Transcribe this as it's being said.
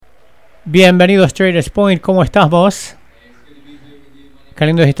Bienvenido a Traders Point, ¿cómo estás vos? Qué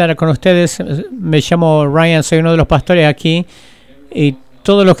lindo es estar con ustedes. Me llamo Ryan, soy uno de los pastores aquí y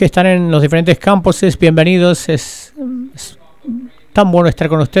todos los que están en los diferentes campuses, bienvenidos. Es tan bueno estar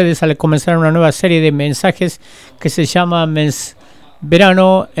con ustedes al comenzar una nueva serie de mensajes que se llama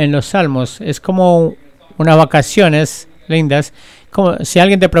Verano en los Salmos. Es como unas vacaciones lindas. Como si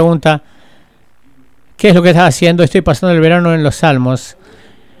alguien te pregunta, ¿qué es lo que estás haciendo? Estoy pasando el verano en los Salmos.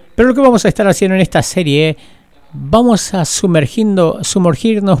 Pero lo que vamos a estar haciendo en esta serie, vamos a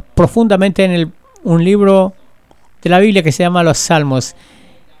sumergirnos profundamente en un libro de la Biblia que se llama Los Salmos.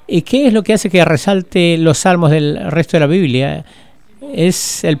 ¿Y qué es lo que hace que resalte los Salmos del resto de la Biblia?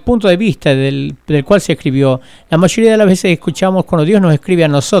 Es el punto de vista del cual se escribió. La mayoría de las veces escuchamos cuando Dios nos escribe a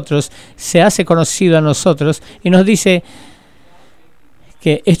nosotros, se hace conocido a nosotros y nos dice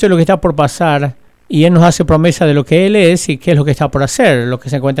que esto es lo que está por pasar. Y Él nos hace promesa de lo que Él es y qué es lo que está por hacer, lo que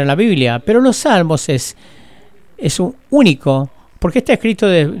se encuentra en la Biblia. Pero los Salmos es un único, porque está escrito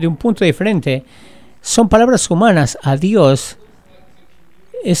de un punto diferente. Son palabras humanas a Dios.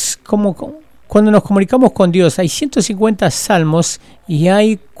 Es como cuando nos comunicamos con Dios. Hay 150 salmos y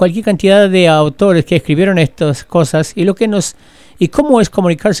hay cualquier cantidad de autores que escribieron estas cosas. Y cómo es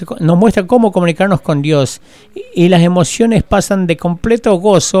comunicarse, nos muestra cómo comunicarnos con Dios. Y las emociones pasan de completo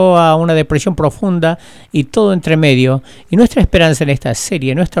gozo a una depresión profunda y todo entre medio. Y nuestra esperanza en esta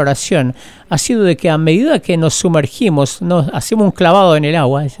serie, nuestra oración, ha sido de que a medida que nos sumergimos, nos hacemos un clavado en el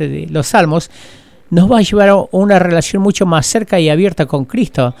agua, los salmos, nos va a llevar a una relación mucho más cerca y abierta con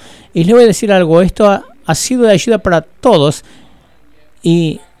Cristo. Y les voy a decir algo, esto ha sido de ayuda para todos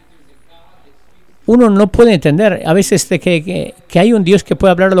y uno no puede entender a veces de que hay un Dios que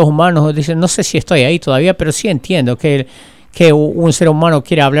puede hablar a los humanos. Dicen, no sé si estoy ahí todavía, pero sí entiendo que un ser humano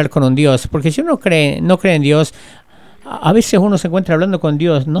quiere hablar con un Dios. Porque si uno no cree en Dios, a veces uno se encuentra hablando con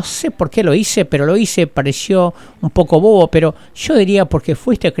Dios. No sé por qué lo hice, pero lo hice, pareció un poco bobo. Pero yo diría porque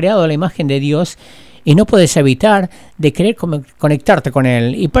fuiste creado a la imagen de Dios y no puedes evitar de querer conectarte con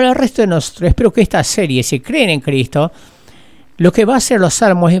Él. Y para el resto de nosotros, espero que esta serie, si creen en Cristo, lo que va a hacer los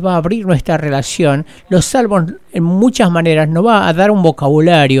salmos es va a abrir nuestra relación. Los salmos en muchas maneras nos va a dar un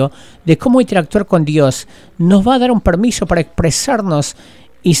vocabulario de cómo interactuar con Dios. Nos va a dar un permiso para expresarnos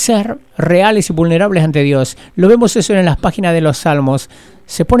y ser reales y vulnerables ante Dios. Lo vemos eso en las páginas de los salmos.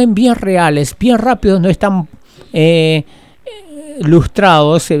 Se ponen bien reales, bien rápidos, no están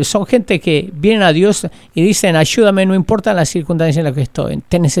lustrados. Son gente que vienen a Dios y dicen, ayúdame, no importa la circunstancia en la que estoy.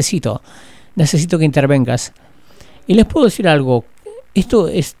 Te necesito que intervengas. Y les puedo decir algo, esto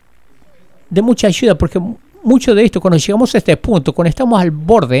es de mucha ayuda porque mucho de esto, cuando llegamos a este punto, cuando estamos al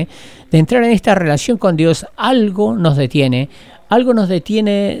borde de entrar en esta relación con Dios, algo nos detiene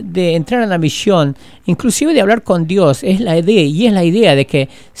de entrar en la misión, inclusive de hablar con Dios. Es la idea de que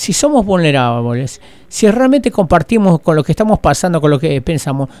si somos vulnerables, si realmente compartimos con lo que estamos pasando, con lo que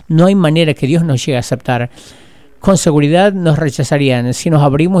pensamos, no hay manera que Dios nos llegue a aceptar. Con seguridad nos rechazarían si nos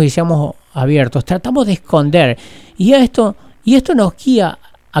abrimos y seamos abiertos. Tratamos de esconder y esto nos guía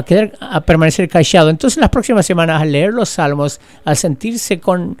a permanecer callado. Entonces las próximas semanas, al leer los salmos, al sentirse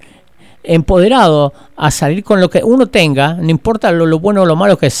empoderado, a salir con lo que uno tenga, no importa lo bueno o lo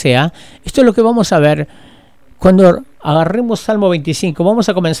malo que sea, esto es lo que vamos a ver cuando agarremos Salmo 25. Vamos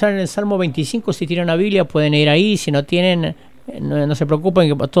a comenzar en el Salmo 25. Si tienen una Biblia pueden ir ahí, si no tienen, no se preocupen,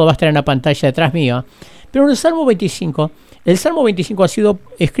 que todo va a estar en la pantalla detrás mío. Pero en el Salmo 25 ha sido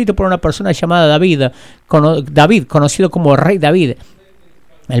escrito por una persona llamada David, conocido como Rey David.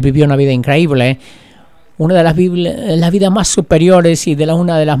 Él vivió una vida increíble, una de las vidas más superiores y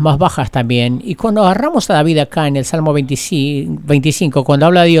una de las más bajas también. Y cuando agarramos a David acá en el Salmo 25, cuando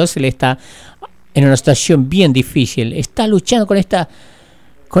habla de Dios, él está en una situación bien difícil. Está luchando con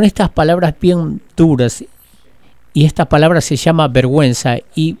estas palabras bien duras. Y esta palabra se llama vergüenza.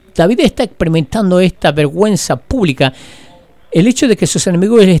 Y David está experimentando esta vergüenza pública. El hecho de que sus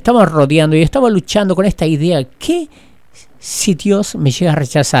enemigos le estaban rodeando y estaba luchando con esta idea. ¿Qué si Dios me llega a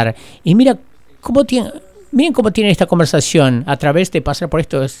rechazar? Y miren cómo tiene esta conversación a través de pasar por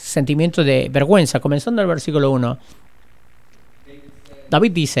estos sentimientos de vergüenza. Comenzando el versículo 1.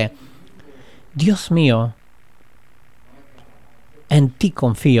 David dice, Dios mío, en ti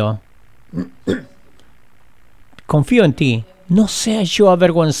confío. Confío en ti, no sea yo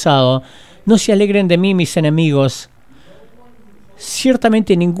avergonzado, no se alegren de mí mis enemigos.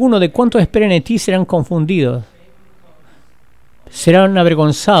 Ciertamente ninguno de cuantos esperen en ti serán confundidos. Serán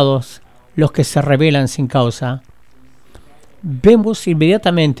avergonzados los que se rebelan sin causa. Vemos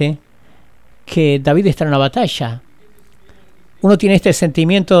inmediatamente que David está en una batalla. uno tiene este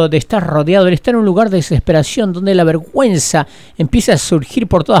sentimiento de estar rodeado, de estar en un lugar de desesperación donde la vergüenza empieza a surgir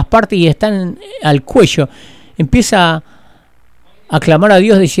por todas partes y están al cuello. Empieza a clamar a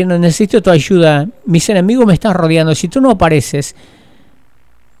Dios diciendo: necesito tu ayuda, mis enemigos me están rodeando, si tú no apareces,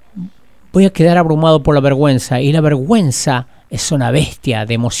 voy a quedar abrumado por la vergüenza. Y la vergüenza es una bestia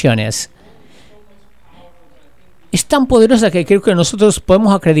de emociones. Es tan poderosa que creo que nosotros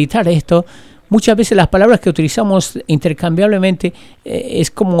podemos acreditar esto. Muchas veces las palabras que utilizamos intercambiablemente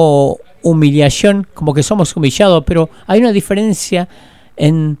es como humillación, como que somos humillados, pero hay una diferencia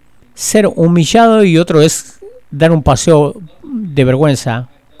en ser humillado y otro es dar un paseo de vergüenza.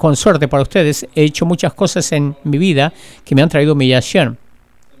 Con suerte para ustedes, he hecho muchas cosas en mi vida que me han traído humillación.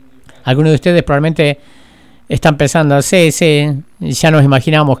 Algunos de ustedes probablemente están pensando: sí, ya nos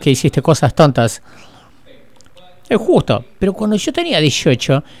imaginamos que hiciste cosas tontas. Es justo, pero cuando yo tenía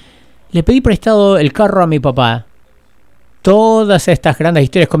 18, le pedí prestado el carro a mi papá. Todas estas grandes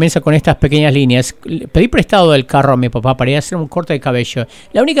historias comienzan con estas pequeñas líneas. Le pedí prestado el carro a mi papá para ir a hacer un corte de cabello.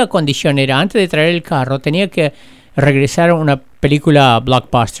 La única condición era, antes de traer el carro, tenía que regresar a una película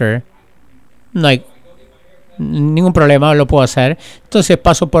blockbuster. No hay ningún problema, lo puedo hacer. Entonces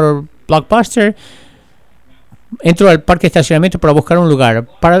paso por blockbuster, entro al parque de estacionamiento para buscar un lugar.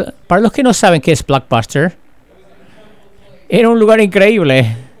 Para los que no saben qué es blockbuster, era un lugar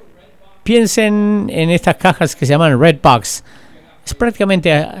increíble. Piensen en estas cajas que se llaman Red Box. Es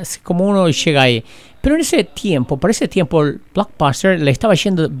prácticamente así como uno llega ahí. Pero por ese tiempo, el Blockbuster le estaba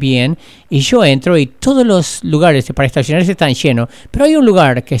yendo bien. Y yo entro y todos los lugares para estacionarse están llenos. Pero hay un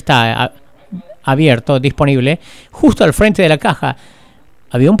lugar que está abierto, disponible, justo al frente de la caja.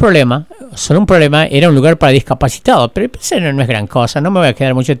 Había un problema, solo un problema, era un lugar para discapacitados. Pero pensé, no es gran cosa, no me voy a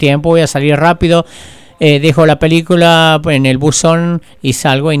quedar mucho tiempo, voy a salir rápido. Dejo la película en el buzón y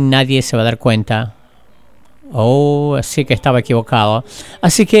salgo y nadie se va a dar cuenta. Así que estaba equivocado.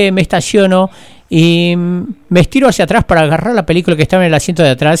 Así que me estaciono y me estiro hacia atrás para agarrar la película que estaba en el asiento de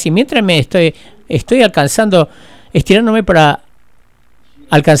atrás. Y mientras estoy estirándome para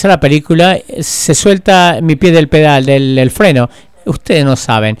alcanzar la película, se suelta mi pie del pedal, del freno. Ustedes no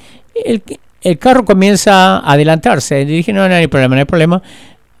saben. El carro comienza a adelantarse. Y dije, no hay problema.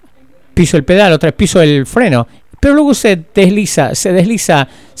 Piso el pedal, otra vez piso el freno, pero luego se desliza,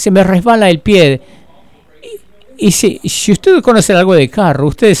 se me resbala el pie. Y si ustedes conocen algo de carro,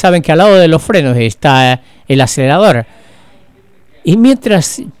 ustedes saben que al lado de los frenos está el acelerador. Y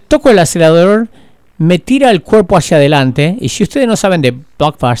mientras toco el acelerador, me tira el cuerpo hacia adelante. Y si ustedes no saben de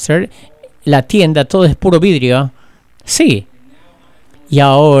Blockbuster, la tienda, todo es puro vidrio. Sí. Y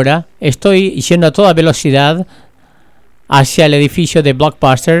ahora estoy yendo a toda velocidad hacia el edificio de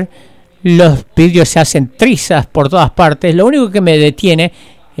Blockbuster. Los vidrios se hacen trizas por todas partes. Lo único que me detiene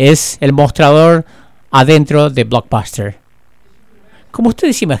es el mostrador adentro de Blockbuster. Como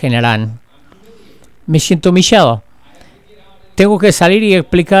ustedes imaginarán, me siento humillado. Tengo que salir y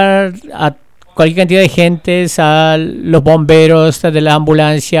explicar a cualquier cantidad de gente, a los bomberos de la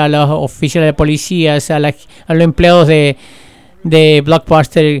ambulancia, a los oficiales de policías, a los empleados de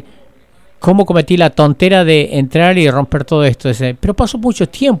Blockbuster, cómo cometí la tontera de entrar y romper todo esto. Pero pasó mucho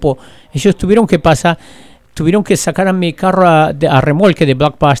tiempo. Ellos tuvieron que sacar a mi carro a remolque de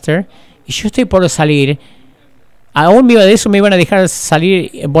Blockbuster. Y yo estoy por salir. Aún de eso me iban a dejar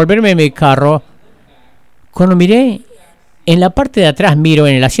salir, volverme en mi carro. Cuando miré, en la parte de atrás, en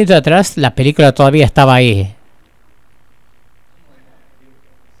el asiento de atrás, la película todavía estaba ahí.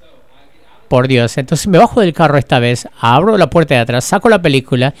 Por Dios. Entonces me bajo del carro esta vez, abro la puerta de atrás, saco la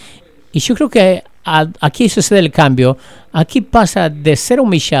película. Y yo creo que aquí sucede el cambio. Aquí pasa de ser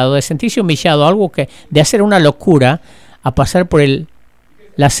humillado, de sentirse humillado, de hacer una locura, a pasar por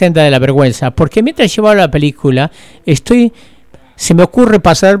la senda de la vergüenza. Porque mientras llevaba la película, se me ocurre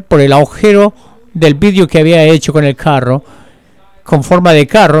pasar por el agujero del vidrio que había hecho con el carro, con forma de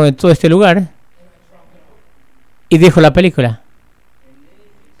carro en todo este lugar, y dejo la película.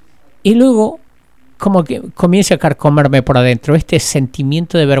 Y luego, como que comienza a carcomerme por adentro este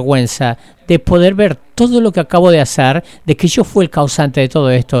sentimiento de vergüenza, de poder ver todo lo que acabo de hacer, de que yo fui el causante de todo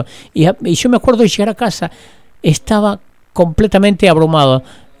esto. Y yo me acuerdo de llegar a casa, estaba completamente abrumado,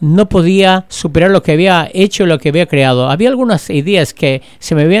 no podía superar lo que había hecho, lo que había creado. Había algunas ideas que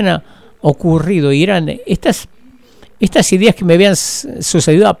se me habían ocurrido y eran estas ideas que me habían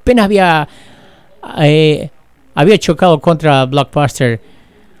sucedido apenas había chocado contra Blockbuster.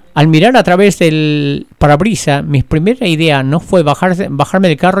 Al mirar a través del parabrisas, mi primera idea no fue bajarme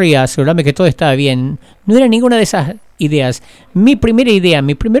del carro y asegurarme que todo estaba bien. No era ninguna de esas ideas. Mi primera idea,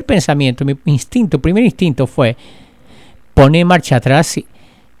 mi primer pensamiento, primer instinto fue poner marcha atrás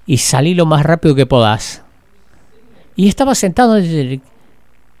y salir lo más rápido que podás. Y estaba sentado y dije,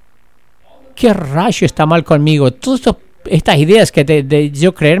 ¿qué rayo está mal conmigo? Todas estas ideas que de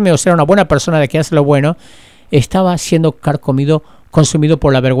yo creerme o ser una buena persona, de que hace lo bueno, estaba siendo consumido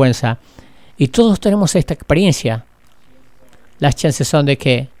por la vergüenza. Y todos tenemos esta experiencia. Las chances son de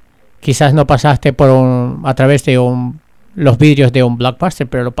que quizás no pasaste a través de los vidrios de un Blockbuster,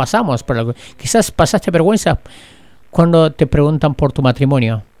 pero lo pasamos. Pero quizás pasaste vergüenza cuando te preguntan por tu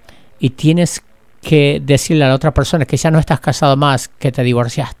matrimonio y tienes que decirle a la otra persona que ya no estás casado más, que te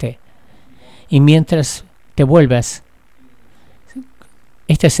divorciaste. Y mientras te vuelves,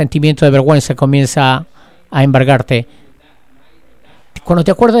 este sentimiento de vergüenza comienza a embargarte. Cuando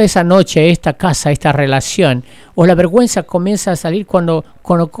te acuerdas de esa noche, esta casa, esta relación, o la vergüenza comienza a salir cuando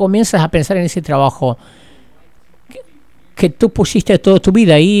comienzas a pensar en ese trabajo que tú pusiste toda tu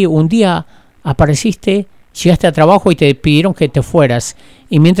vida y un día apareciste, llegaste al trabajo y te pidieron que te fueras.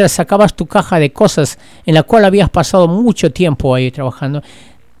 Y mientras sacabas tu caja de cosas en la cual habías pasado mucho tiempo ahí trabajando,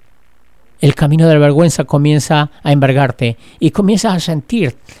 el camino de la vergüenza comienza a embargarte y comienzas a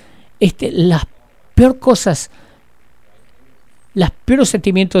sentir las peores cosas, los peores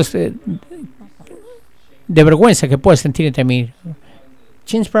sentimientos de vergüenza que puedes sentir entre mí.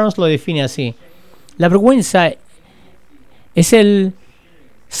 James Brown lo define así. La vergüenza es el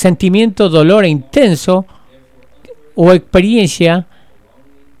sentimiento, dolor intenso o experiencia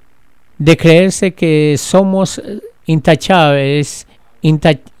de creerse que somos intachables,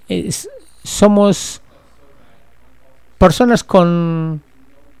 somos personas con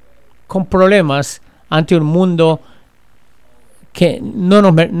problemas ante un mundo que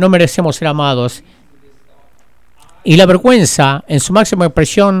no merecemos ser amados. Y la vergüenza, en su máxima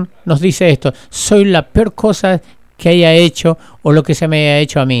expresión, nos dice esto: soy la peor cosa que haya hecho o lo que se me haya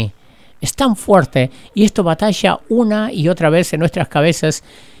hecho a mí. Es tan fuerte y esto batalla una y otra vez en nuestras cabezas.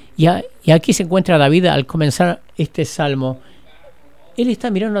 Y aquí se encuentra David al comenzar este salmo. Él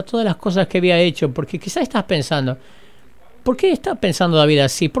está mirando a todas las cosas que había hecho, porque quizás estás pensando, ¿por qué está pensando David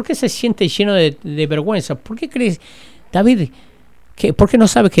así? ¿Por qué se siente lleno de vergüenza? ¿Por qué crees, David, por qué no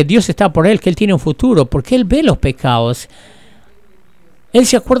sabe que Dios está por él, que él tiene un futuro? Porque él ve los pecados. Él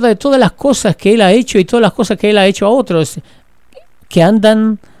se acuerda de todas las cosas que él ha hecho y todas las cosas que él ha hecho a otros que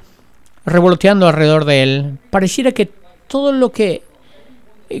andan revoloteando alrededor de él. Pareciera que todo lo que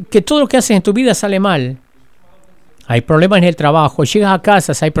haces en tu vida sale mal. Hay problemas en el trabajo, llegas a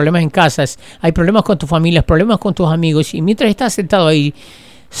casas, hay problemas en casas, hay problemas con tu familia, problemas con tus amigos, y mientras estás sentado ahí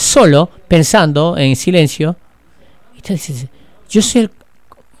solo, pensando en silencio, y te dices, yo soy el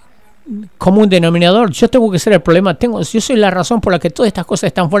común denominador, yo tengo que ser el problema, yo soy la razón por la que todas estas cosas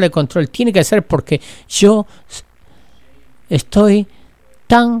están fuera de control, tiene que ser porque yo soy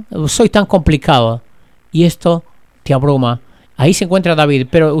tan complicado, y esto te abruma. Ahí se encuentra David,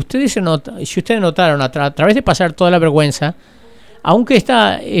 pero si ustedes notaron, a través de pasar toda la vergüenza, aunque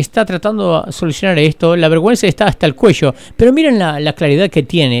está tratando de solucionar esto, la vergüenza está hasta el cuello, pero miren la claridad que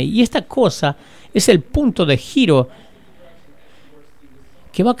tiene, y esta cosa es el punto de giro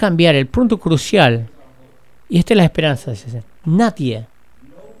que va a cambiar, el punto crucial, y esta es la esperanza. Nadie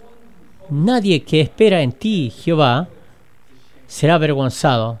que espera en ti, Jehová, será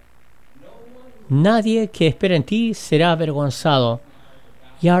avergonzado. Nadie que espera en ti será avergonzado.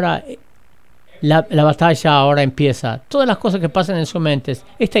 Y ahora la batalla ahora empieza. Todas las cosas que pasan en su mente,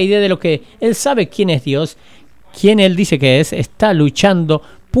 esta idea de lo que él sabe quién es Dios, quién él dice que es, está luchando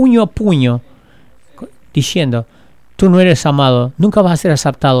puño a puño, diciendo, tú no eres amado, nunca vas a ser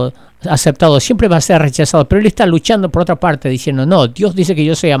aceptado, siempre vas a ser rechazado. Pero él está luchando por otra parte, diciendo, no, Dios dice que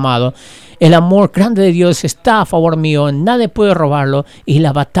yo soy amado, el amor grande de Dios está a favor mío, nadie puede robarlo, y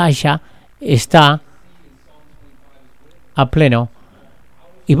la batalla está a pleno.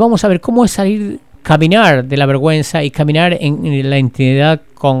 Y vamos a ver cómo es caminar de la vergüenza y caminar en la intimidad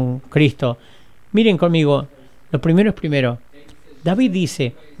con Cristo. Miren conmigo, lo primero es primero. David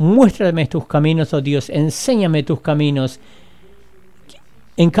dice, muéstrame tus caminos, oh Dios, enséñame tus caminos,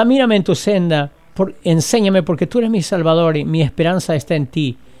 encamíname en tu senda, enséñame, porque tú eres mi Salvador y mi esperanza está en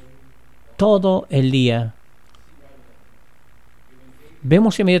ti todo el día.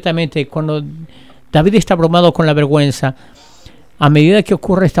 Vemos inmediatamente cuando David está abrumado con la vergüenza. A medida que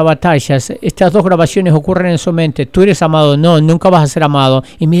ocurre esta batalla, estas dos grabaciones ocurren en su mente. Tú eres amado, no, nunca vas a ser amado.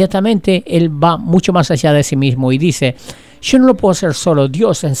 Inmediatamente él va mucho más allá de sí mismo y dice, yo no lo puedo hacer solo.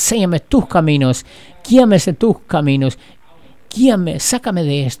 Dios, enséñame tus caminos, guíame en tus caminos, guíame, sácame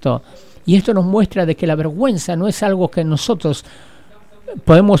de esto. Y esto nos muestra de que la vergüenza no es algo que nosotros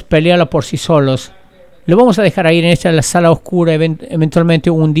podemos pelearlo por sí solos. Lo vamos a dejar ahí en esta sala oscura, eventualmente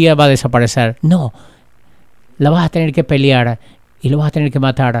un día va a desaparecer. No, la vas a tener que pelear y lo vas a tener que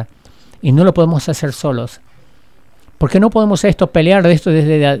matar. Y no lo podemos hacer solos. Porque no podemos pelear de esto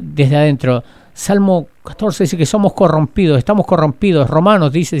desde adentro. Salmo 14 dice que somos corrompidos, estamos corrompidos.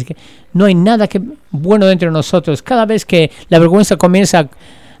 Romanos dice que no hay nada bueno dentro de nosotros. Cada vez que la vergüenza comienza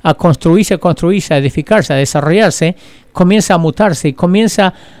a construirse, a edificarse, a desarrollarse, comienza a mutarse y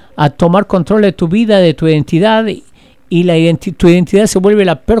comienza a tomar control de tu vida, de tu identidad, y tu identidad se vuelve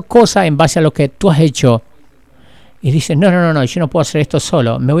la peor cosa en base a lo que tú has hecho. Y dices, no, yo no puedo hacer esto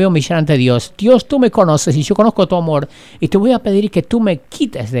solo, me voy a humillar ante Dios. Dios, tú me conoces y yo conozco tu amor y te voy a pedir que tú me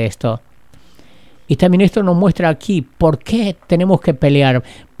quites de esto. Y también esto nos muestra aquí por qué tenemos que pelear,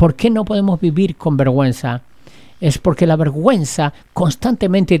 por qué no podemos vivir con vergüenza. Es porque la vergüenza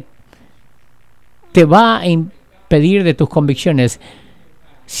constantemente te va a impedir de tus convicciones.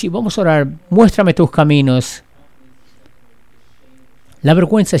 Si vamos a orar, muéstrame tus caminos. La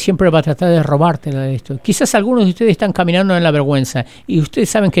vergüenza siempre va a tratar de robarte de esto. Quizás algunos de ustedes están caminando en la vergüenza y ustedes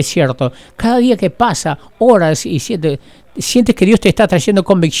saben que es cierto. Cada día que pasa, horas y sientes que Dios te está trayendo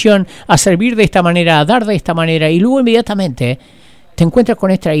convicción a servir de esta manera, a dar de esta manera, y luego inmediatamente te encuentras con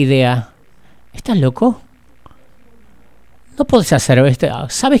esta idea. ¿Estás loco? No puedes hacer esto.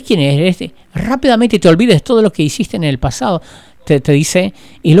 ¿Sabes quién eres? Rápidamente te olvides todo lo que hiciste en el pasado. Te dice,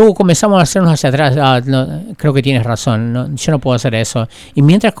 y luego comenzamos a hacernos hacia atrás. No, creo que tienes razón, no, yo no puedo hacer eso. Y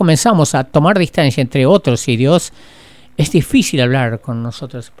mientras comenzamos a tomar distancia entre otros y Dios, es difícil hablar con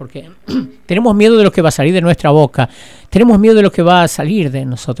nosotros porque tenemos miedo de lo que va a salir de nuestra boca, tenemos miedo de lo que va a salir de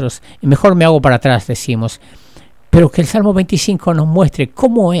nosotros, y mejor me hago para atrás, decimos. Pero que el Salmo 25 nos muestre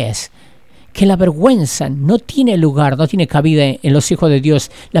cómo es que la vergüenza no tiene lugar, no tiene cabida en los hijos de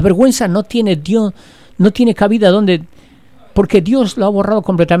Dios. La vergüenza no tiene cabida porque Dios lo ha borrado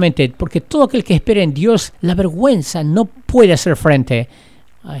completamente. Porque todo aquel que espera en Dios, la vergüenza no puede hacer frente.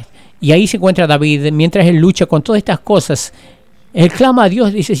 Y ahí se encuentra David, mientras él lucha con todas estas cosas. Él clama a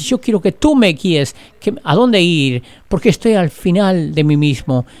Dios, dice, yo quiero que tú me guíes, ¿a dónde ir? Porque estoy al final de mí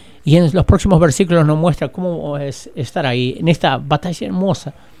mismo. Y en los próximos versículos nos muestra cómo es estar ahí, en esta batalla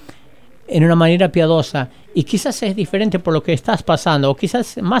hermosa, en una manera piadosa. Y quizás es diferente por lo que estás pasando, o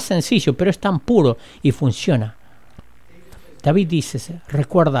quizás más sencillo, pero es tan puro y funciona. David dice,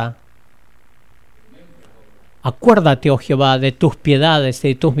 acuérdate, oh Jehová, de tus piedades,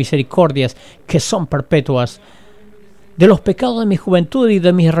 de tus misericordias, que son perpetuas. De los pecados de mi juventud y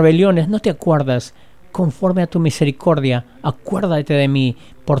de mis rebeliones, no te acuerdas. Conforme a tu misericordia, acuérdate de mí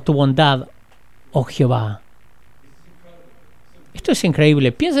por tu bondad, oh Jehová. Esto es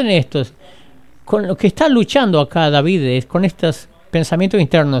increíble. Piensen en esto. Con lo que está luchando acá David, con estos pensamientos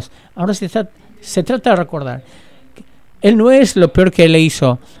internos. Ahora se trata de recordar. Él no es lo peor que él le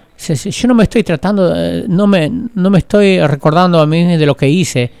hizo. Yo no me estoy no me estoy recordando a mí de lo que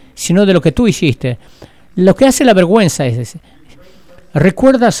hice, sino de lo que tú hiciste. Lo que hace la vergüenza es,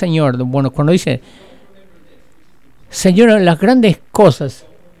 recuerda, Señor, cuando dice, Señor, las grandes cosas,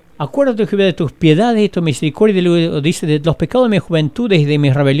 acuérdate de tus piedades y tu misericordia, y luego dice, de los pecados de mis juventudes y de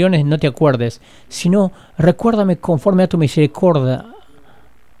mis rebeliones no te acuerdes, sino recuérdame conforme a tu misericordia,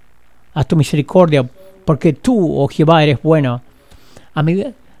 porque tú, oh Jehová, eres bueno. A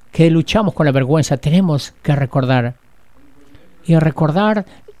medida que luchamos con la vergüenza, tenemos que recordar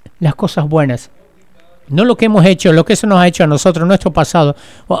las cosas buenas. No lo que hemos hecho, lo que eso nos ha hecho a nosotros, nuestro pasado,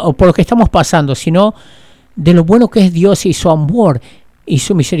 o por lo que estamos pasando, sino de lo bueno que es Dios y su amor y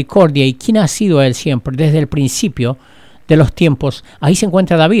su misericordia, y quién ha sido Él siempre, desde el principio de los tiempos. Ahí se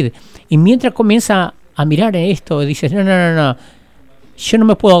encuentra David. Y mientras comienza a mirar en esto, dices, no, yo no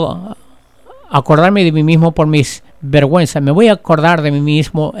me puedo acordarme de mí mismo por mis vergüenzas, me voy a acordar de mí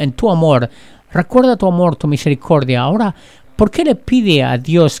mismo en tu amor. Recuerda tu amor, tu misericordia. Ahora, ¿por qué le pide a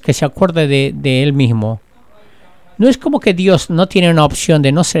Dios que se acuerde de Él mismo? No es como que Dios no tiene una opción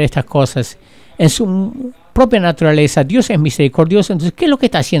de no hacer estas cosas. En su propia naturaleza, Dios es misericordioso. Entonces, ¿qué es lo que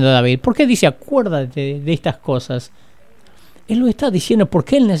está haciendo David? ¿Por qué dice acuérdate de estas cosas? Él lo está diciendo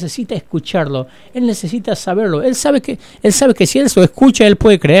porque Él necesita escucharlo. Él necesita saberlo. Él sabe que si Él lo escucha, Él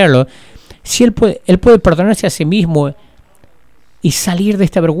puede creerlo. Si él puede perdonarse a sí mismo y salir de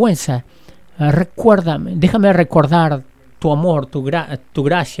esta vergüenza. Recuérdame, déjame recordar tu amor, tu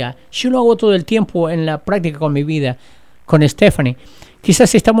gracia. Yo lo hago todo el tiempo en la práctica con mi vida, con Stephanie.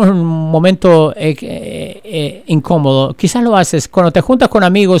 Quizás estamos en un momento incómodo. Quizás lo haces cuando te juntas con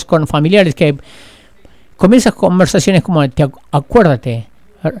amigos, con familiares, que comienzas conversaciones como, acuérdate,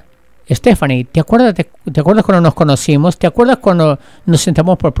 Stephanie, ¿te acuerdas cuando nos conocimos? ¿Te acuerdas cuando nos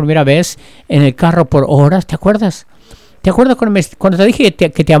sentamos por primera vez en el carro por horas? ¿Te acuerdas? ¿Te acuerdas cuando te dije que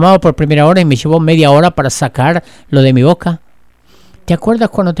te amaba por primera hora y me llevó media hora para sacar lo de mi boca? ¿Te acuerdas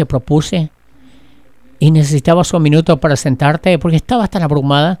cuando te propuse y necesitabas un minuto para sentarte porque estabas tan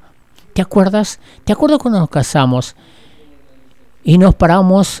abrumada? ¿Te acuerdas? ¿Te acuerdas cuando nos casamos y nos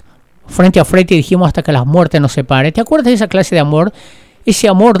paramos frente a frente y dijimos hasta que la muerte nos separe? ¿Te acuerdas de esa clase de amor? Ese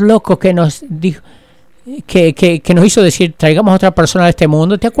amor loco que nos dijo, que nos hizo decir, traigamos a otra persona a este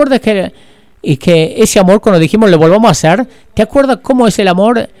mundo. ¿Te acuerdas que ese amor, cuando dijimos lo volvamos a hacer? ¿Te acuerdas cómo es el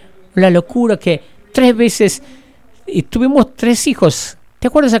amor? La locura que 3 veces y tuvimos 3 hijos. ¿Te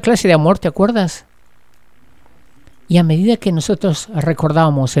acuerdas de esa clase de amor? ¿Te acuerdas? Y a medida que nosotros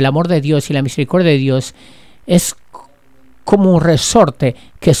recordamos el amor de Dios y la misericordia de Dios, es como un resorte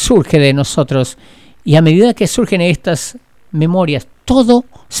que surge de nosotros. Y a medida que surgen estas memorias, todo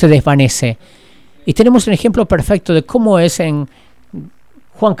se desvanece. Y tenemos un ejemplo perfecto de cómo es en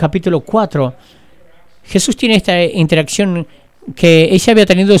Juan capítulo 4. Jesús tiene esta interacción que ella había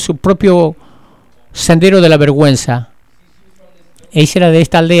tenido su propio sendero de la vergüenza. Ella era de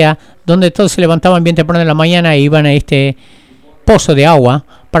esta aldea donde todos se levantaban bien temprano en la mañana e iban a este pozo de agua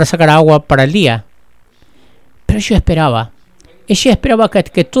para sacar agua para el día. Pero ella esperaba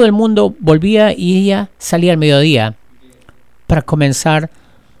que todo el mundo volvía y ella salía al mediodía para comenzar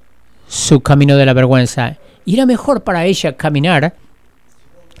su camino de la vergüenza. Y era mejor para ella caminar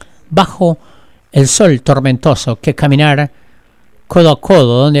bajo el sol tormentoso que caminar codo a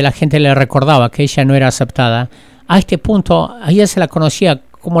codo, donde la gente le recordaba que ella no era aceptada. A este punto, a ella se la conocía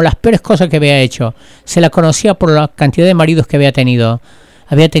como las peores cosas que había hecho. Se la conocía por la cantidad de maridos que había tenido.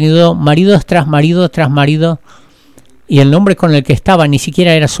 Había tenido maridos tras marido tras marido, y el hombre con el que estaba ni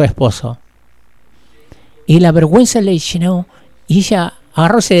siquiera era su esposo. Y la vergüenza le llenó, y ella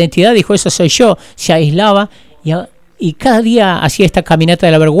agarró esa identidad, dijo, eso soy yo, se aislaba, y cada día hacía esta caminata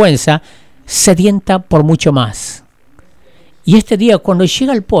de la vergüenza, sedienta por mucho más. Y este día, cuando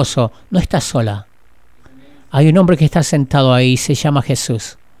llega al pozo, no está sola. Hay un hombre que está sentado ahí, se llama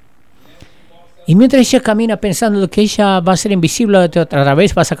Jesús. Y mientras ella camina pensando que ella va a ser invisible otra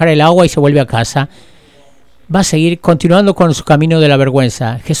vez, va a sacar el agua y se vuelve a casa, va a seguir continuando con su camino de la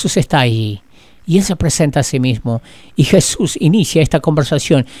vergüenza. Jesús está ahí y él se presenta a sí mismo. Y Jesús inicia esta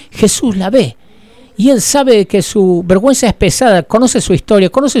conversación. Jesús la ve y él sabe que su vergüenza es pesada, conoce su historia,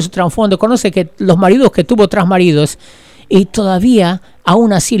 conoce su trasfondo, conoce que los maridos que tuvo tras maridos, y todavía,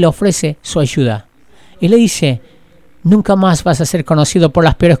 aún así, le ofrece su ayuda. Y le dice, nunca más vas a ser conocido por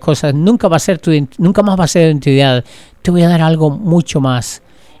las peores cosas, nunca más va a ser tu identidad, te voy a dar algo mucho más.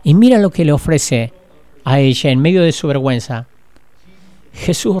 Y mira lo que le ofrece a ella en medio de su vergüenza.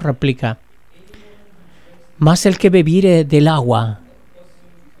 Jesús replica, mas el que bebiere del agua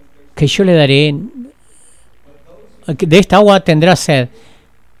que yo le daré, de esta agua tendrá sed,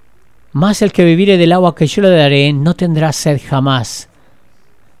 mas el que bebiere del agua que yo le daré no tendrá sed jamás,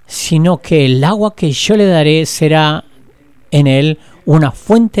 sino que el agua que yo le daré será en él una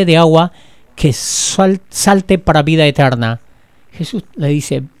fuente de agua que salte para vida eterna. Jesús le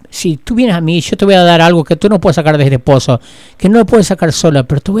dice, si tú vienes a mí, yo te voy a dar algo que tú no puedes sacar de este pozo, que no lo puedes sacar solo,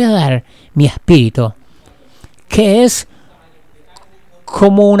 pero te voy a dar mi espíritu, que es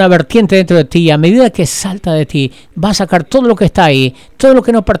como una vertiente dentro de ti. A medida que salta de ti, va a sacar todo lo que está ahí, todo lo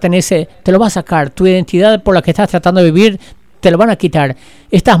que no pertenece, te lo va a sacar. Tu identidad por la que estás tratando de vivir, te lo van a quitar.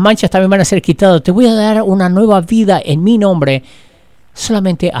 Estas manchas también van a ser quitadas. Te voy a dar una nueva vida en mi nombre.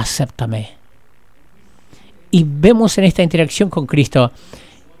 Solamente acéptame. Y vemos en esta interacción con Cristo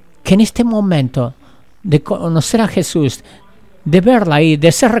que en este momento de conocer a Jesús, de verla ahí,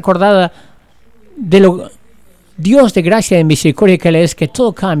 de ser recordada de lo Dios de gracia y de misericordia que Él es, que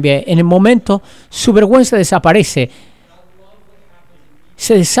todo cambia. En el momento su vergüenza desaparece,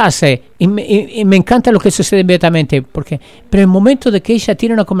 se deshace, y me encanta lo que sucede inmediatamente, pero en el momento de que ella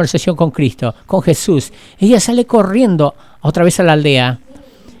tiene una conversación con Cristo, con Jesús, ella sale corriendo otra vez a la aldea.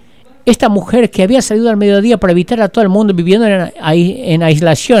 Esta mujer que había salido al mediodía para evitar a todo el mundo viviendo en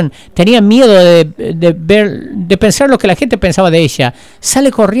aislación, tenía miedo de pensar lo que la gente pensaba de ella. Sale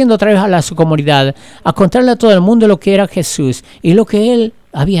corriendo otra vez a su comunidad a contarle a todo el mundo lo que era Jesús y lo que Él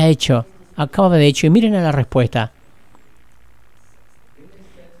había hecho, acababa de hecho. Y miren a la respuesta.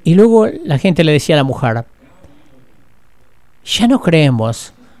 Y luego la gente le decía a la mujer, ya no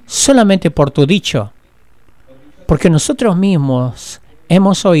creemos solamente por tu dicho, porque nosotros mismos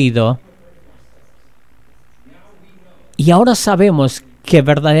hemos oído y ahora sabemos que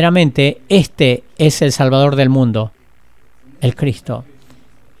verdaderamente este es el Salvador del mundo, el Cristo.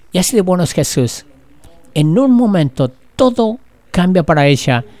 Y así de bueno es Jesús. En un momento todo cambia para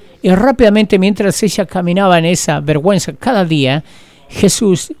ella y rápidamente, mientras ella caminaba en esa vergüenza cada día,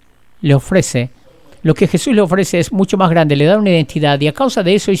 Jesús le ofrece. Lo que Jesús le ofrece es mucho más grande, le da una identidad, y a causa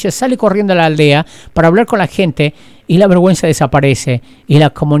de eso ella sale corriendo a la aldea para hablar con la gente y la vergüenza desaparece y la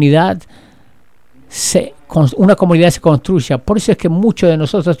comunidad se una comunidad se construya. Por eso es que muchos de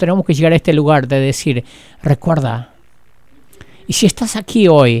nosotros tenemos que llegar a este lugar de decir, recuerda. Y si estás aquí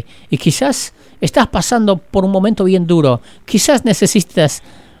hoy y quizás estás pasando por un momento bien duro, quizás necesitas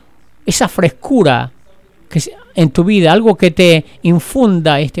esa frescura en tu vida, algo que te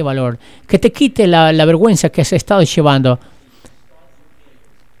infunda este valor, que te quite la vergüenza que has estado llevando.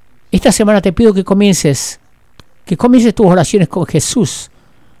 Esta semana te pido que comiences tus oraciones con Jesús.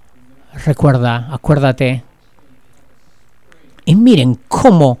 Recuerda, acuérdate. Y miren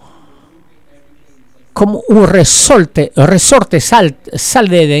cómo un resorte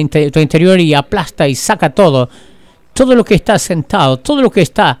sale de tu interior y aplasta y saca todo lo que está sentado, todo lo que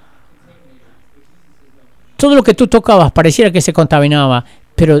tú tocabas pareciera que se contaminaba,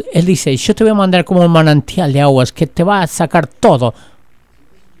 pero Él dice, yo te voy a mandar como un manantial de aguas que te va a sacar todo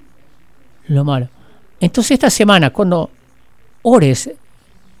lo malo. Entonces esta semana cuando ores,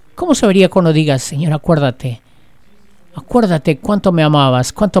 ¿cómo se vería cuando digas, Señor, acuérdate cuánto me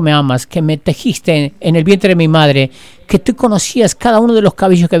amabas, cuánto me amas, que me tejiste en el vientre de mi madre, que tú conocías cada uno de los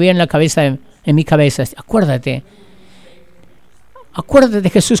cabellos que había en la cabeza, en mi cabeza. Acuérdate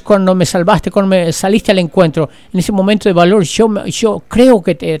Jesús, cuando me salvaste, cuando me saliste al encuentro, en ese momento de valor, yo creo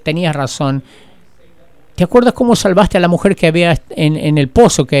que tenías razón. ¿Te acuerdas cómo salvaste a la mujer que había en el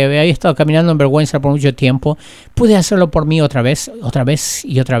pozo, que había estado caminando en vergüenza por mucho tiempo? Pude hacerlo por mí otra vez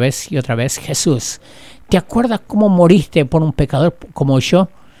y otra vez. Jesús, ¿te acuerdas cómo moriste por un pecador como yo?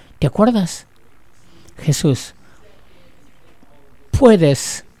 ¿Te acuerdas? Jesús,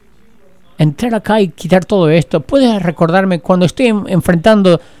 puedes entrar acá y quitar todo esto. Puedes recordarme cuando estoy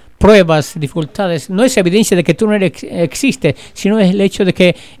enfrentando pruebas, dificultades. No es evidencia de que tú no existes, sino es el hecho de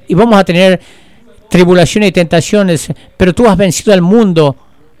que vamos a tener tribulaciones y tentaciones, pero tú has vencido al mundo.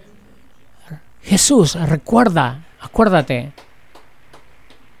 Jesús, acuérdate.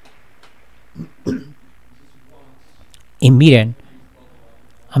 Y miren,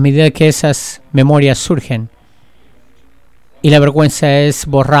 a medida que esas memorias surgen y la vergüenza es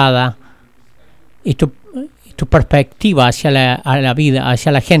borrada y tu perspectiva hacia la vida,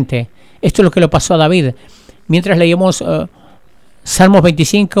 hacia la gente, esto es lo que le pasó a David. Mientras leíamos Salmos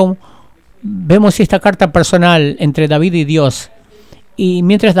 25, vemos esta carta personal entre David y Dios. Y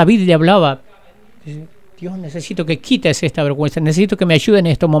mientras David le hablaba, Dios, necesito que quites esta vergüenza, necesito que me ayudes en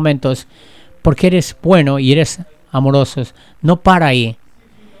estos momentos, porque eres bueno y eres amoroso. No para ahí.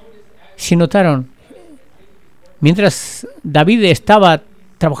 Si notaron, mientras David estaba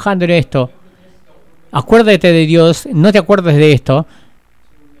trabajando en esto, acuérdate de Dios, no te acuerdes de esto,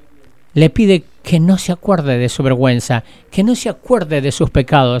 le pide que no se acuerde de su vergüenza, que no se acuerde de sus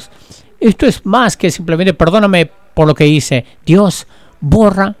pecados. Esto es más que simplemente perdóname por lo que hice. Dios,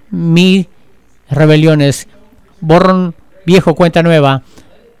 borra mis rebeliones, borra un viejo cuenta nueva.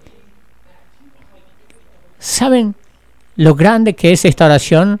 ¿Saben lo grande que es esta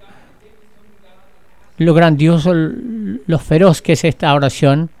oración? Lo grandioso, lo feroz que es esta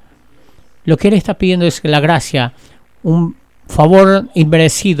oración. Lo que Él está pidiendo es la gracia, un favor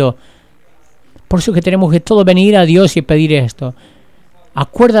inmerecido. Por eso que tenemos que todos venir a Dios y pedir esto.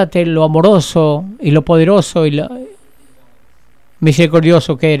 Acuérdate lo amoroso y lo poderoso y lo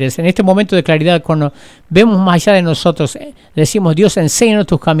misericordioso que eres. En este momento de claridad, cuando vemos más allá de nosotros, decimos, Dios, enséñanos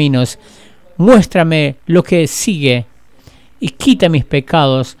tus caminos, muéstrame lo que sigue y quita mis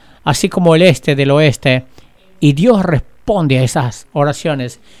pecados, así como el este del oeste. Y Dios responde a esas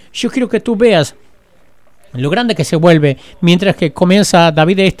oraciones. Yo quiero que tú veas lo grande que se vuelve mientras que comienza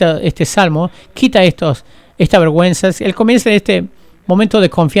David este salmo, quita estas vergüenzas. Él comienza en este momento de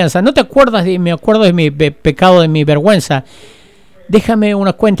confianza. No te acuerdas me acuerdo de mi pecado, de mi vergüenza. Déjame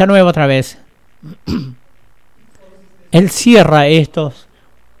una cuenta nueva otra vez. Él cierra estos.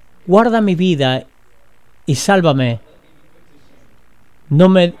 Guarda mi vida y sálvame.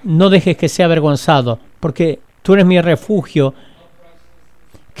 No dejes que sea avergonzado, porque tú eres mi refugio.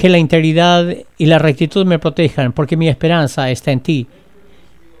 Que la integridad y la rectitud me protejan, porque mi esperanza está en ti.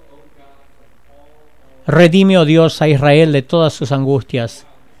 Redime, oh Dios, a Israel de todas sus angustias.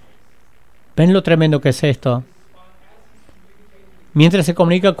 ¿Ven lo tremendo que es esto? Mientras se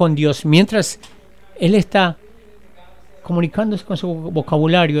comunica con Dios, mientras Él está comunicándose con su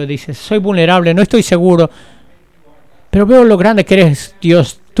vocabulario, dice, soy vulnerable, no estoy seguro, pero veo lo grande que eres,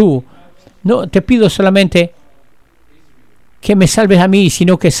 Dios, tú. No te pido solamente que me salves a mí,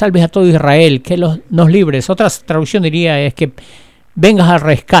 sino que salves a todo Israel, que nos libres. Otra traducción diría es que vengas al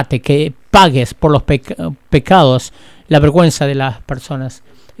rescate, que pagues por los pecados, la vergüenza de las personas.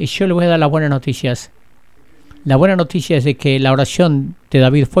 Y yo le voy a dar las buenas noticias. La buena noticia es de que la oración de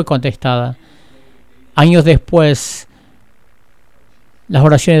David fue contestada. Años después, Las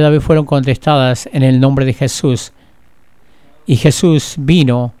oraciones de David fueron contestadas en el nombre de Jesús. Y Jesús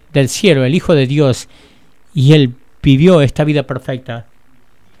vino del cielo, el Hijo de Dios, y Él vivió esta vida perfecta.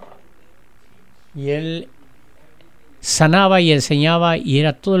 Y Él sanaba y enseñaba y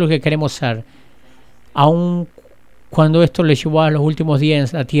era todo lo que queremos ser. Aun cuando esto le llevó a los últimos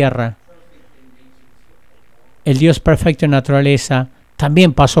días en la tierra, el Dios perfecto en naturaleza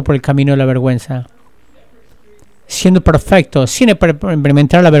también pasó por el camino de la vergüenza. Siendo perfecto, sin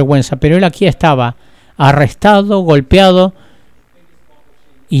experimentar la vergüenza, pero Él aquí estaba, arrestado, golpeado,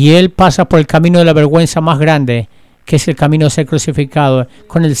 y Él pasa por el camino de la vergüenza más grande, que es el camino de ser crucificado.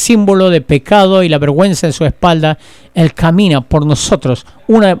 Con el símbolo de pecado y la vergüenza en su espalda, Él camina por nosotros,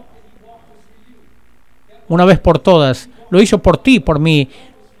 una vez por todas. Lo hizo por ti, por mí.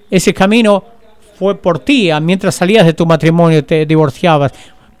 Ese camino fue por ti, mientras salías de tu matrimonio, te divorciabas,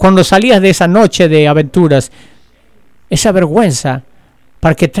 cuando salías de esa noche de aventuras, esa vergüenza,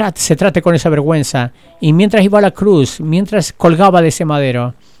 para que se trate con esa vergüenza. Y mientras iba a la cruz, mientras colgaba de ese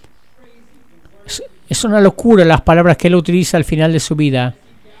madero, es una locura las palabras que Él utiliza al final de su vida.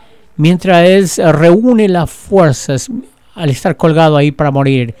 Mientras Él reúne las fuerzas al estar colgado ahí para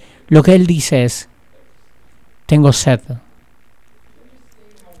morir, lo que Él dice es: tengo sed.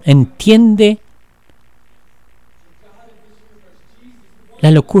 ¿Entiende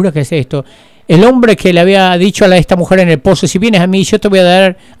la locura que es esto? El hombre que le había dicho a esta mujer en el pozo: si vienes a mí, yo te voy a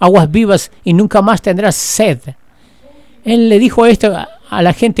dar aguas vivas y nunca más tendrás sed. Él le dijo esto a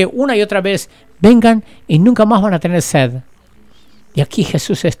la gente una y otra vez: vengan y nunca más van a tener sed. Y aquí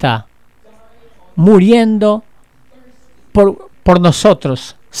Jesús está, muriendo por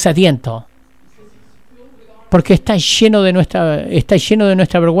nosotros, sediento, porque está lleno de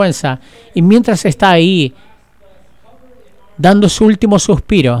nuestra vergüenza. Y mientras está ahí, dando su último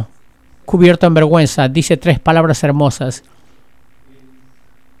suspiro, cubierto en vergüenza, dice 3 palabras hermosas: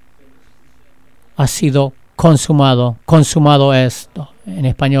 ha sido consumado. Consumado es, en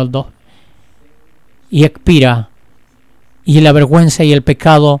español, 2. Y expira. Y la vergüenza y el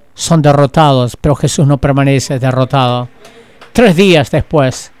pecado son derrotados, pero Jesús no permanece derrotado. 3 días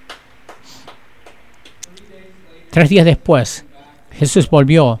después, Jesús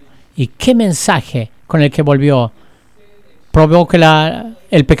volvió. ¿Y qué mensaje con el que volvió? Probó que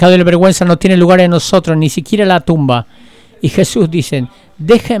el pecado y la vergüenza no tienen lugar en nosotros, ni siquiera la tumba. Y Jesús dice: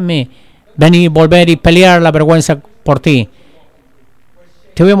 déjenme venir, volver y pelear la vergüenza por ti.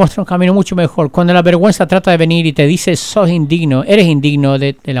 Te voy a mostrar un camino mucho mejor. Cuando la vergüenza trata de venir y te dice: sos indigno, eres indigno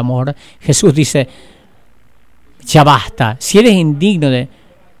del amor, Jesús dice: ya basta. Si eres indigno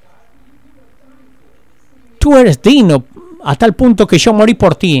tú eres digno a tal punto que yo morí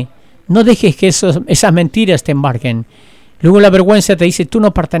por ti. No dejes que esas mentiras te embarquen. Luego la vergüenza te dice: tú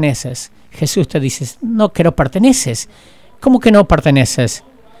no perteneces. Jesús te dice: no, que no perteneces. ¿Cómo que no perteneces?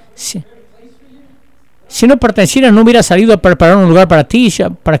 Si no pertenecieras, no hubiera salido a preparar un lugar para ti,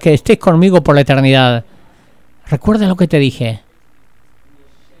 para que estés conmigo por la eternidad. Recuerda lo que te dije.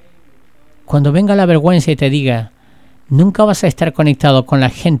 Cuando venga la vergüenza y te diga: nunca vas a estar conectado con la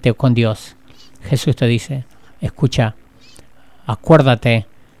gente o con Dios, Jesús te dice: escucha, acuérdate,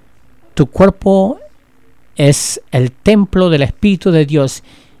 tu cuerpo es el templo del Espíritu de Dios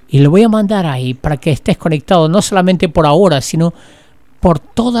y lo voy a mandar ahí para que estés conectado, no solamente por ahora, sino por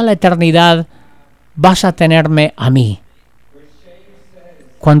toda la eternidad. Vas a tenerme a mí.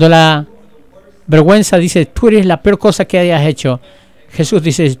 Cuando la vergüenza dice: tú eres la peor cosa que hayas hecho, Jesús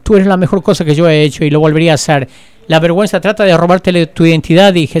dice: tú eres la mejor cosa que yo he hecho y lo volvería a hacer. La vergüenza trata de robarte tu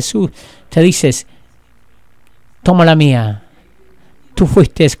identidad y Jesús te dice: toma la mía. Tú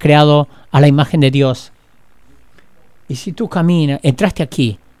fuiste creado a la imagen de Dios. Y si tú caminas, entraste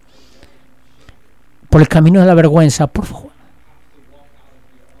aquí por el camino de la vergüenza, por favor,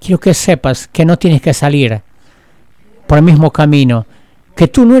 quiero que sepas que no tienes que salir por el mismo camino, que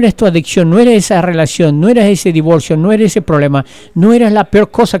tú no eres tu adicción, no eres esa relación, no eres ese divorcio, no eres ese problema, no eres la peor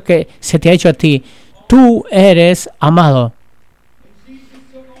cosa que se te ha hecho a ti. Tú eres amado.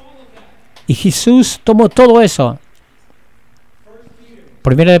 Y Jesús tomó todo eso.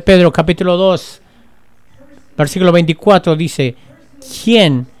 Primera de Pedro, capítulo 2, versículo 24, dice: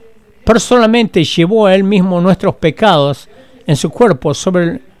 quien personalmente llevó a Él mismo nuestros pecados en su cuerpo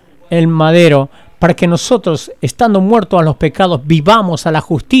sobre el madero, para que nosotros, estando muertos a los pecados, vivamos a la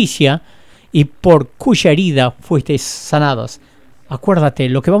justicia, y por cuya herida fuisteis sanados. Acuérdate,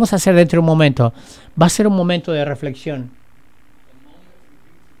 lo que vamos a hacer dentro de un momento va a ser un momento de reflexión.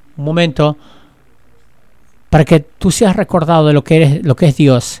 Un momento para que tú seas recordado de lo que es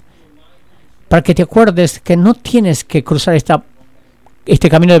Dios. Para que te acuerdes que no tienes que cruzar este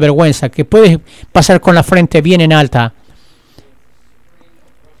camino de vergüenza, que puedes pasar con la frente bien en alta.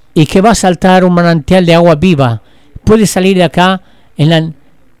 y que va a saltar un manantial de agua viva. Puede salir de acá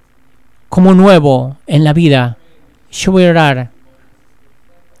como nuevo en la vida. Yo voy a orar.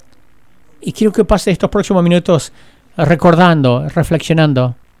 Y quiero que pase estos próximos minutos recordando,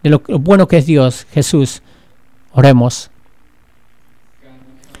 reflexionando de lo bueno que es Dios, Jesús. Oremos.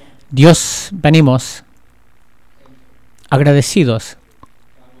 Dios, venimos agradecidos.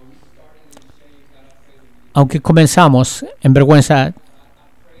 Aunque comenzamos en vergüenza,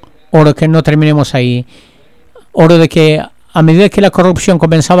 oro que no terminemos ahí. Oro de que a medida que la corrupción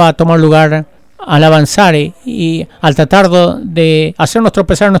comenzaba a tomar lugar, al avanzar y al tratar de hacernos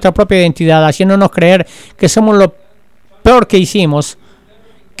tropezar en nuestra propia identidad, haciéndonos creer que somos lo peor que hicimos,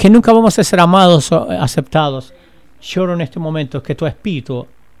 que nunca vamos a ser amados o aceptados. Lloro en este momento que tu Espíritu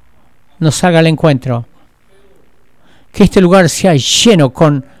nos salga al encuentro. Que este lugar sea lleno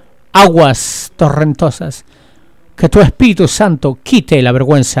con aguas torrentosas. Que tu Espíritu Santo quite la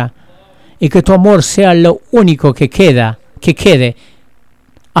vergüenza y que tu amor sea lo único que quede.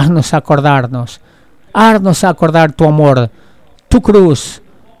 Haznos acordar tu amor, tu cruz,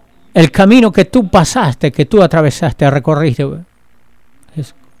 el camino que tú pasaste, que tú atravesaste, recorriste.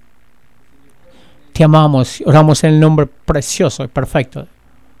 Te amamos, oramos en el nombre precioso y perfecto.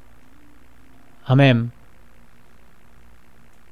 Amén.